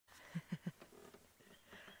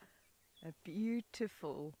A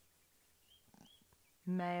beautiful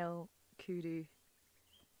male kudu,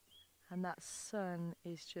 and that sun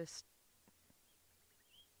is just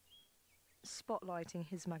spotlighting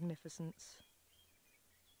his magnificence.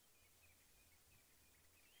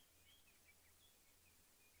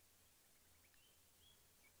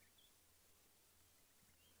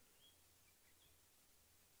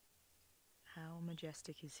 How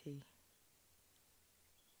majestic is he?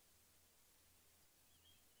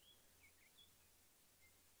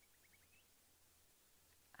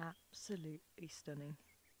 Absolutely stunning.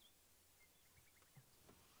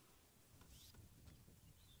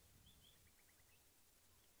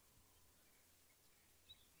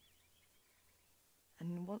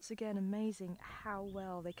 And once again, amazing how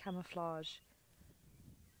well they camouflage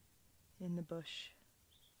in the bush.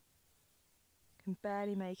 Can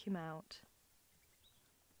barely make him out.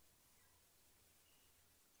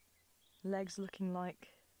 Legs looking like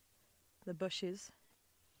the bushes.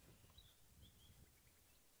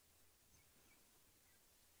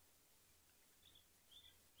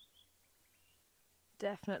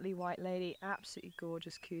 Definitely white lady, absolutely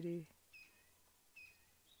gorgeous kudu.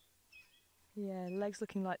 Yeah, legs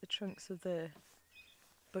looking like the trunks of the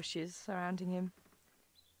bushes surrounding him.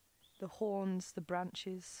 The horns, the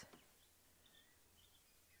branches.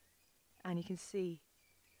 And you can see,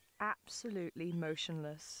 absolutely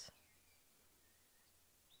motionless.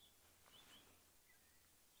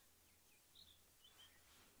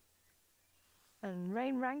 And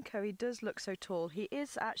Rain Ranko, he does look so tall. He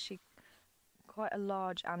is actually quite a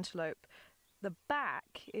large antelope. The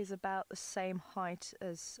back is about the same height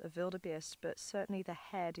as a wildebeest, but certainly the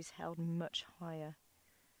head is held much higher.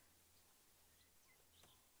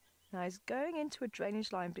 Now he's going into a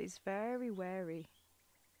drainage line, but he's very wary.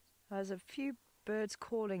 There's a few birds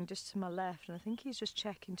calling just to my left, and I think he's just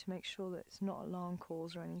checking to make sure that it's not alarm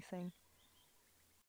calls or anything.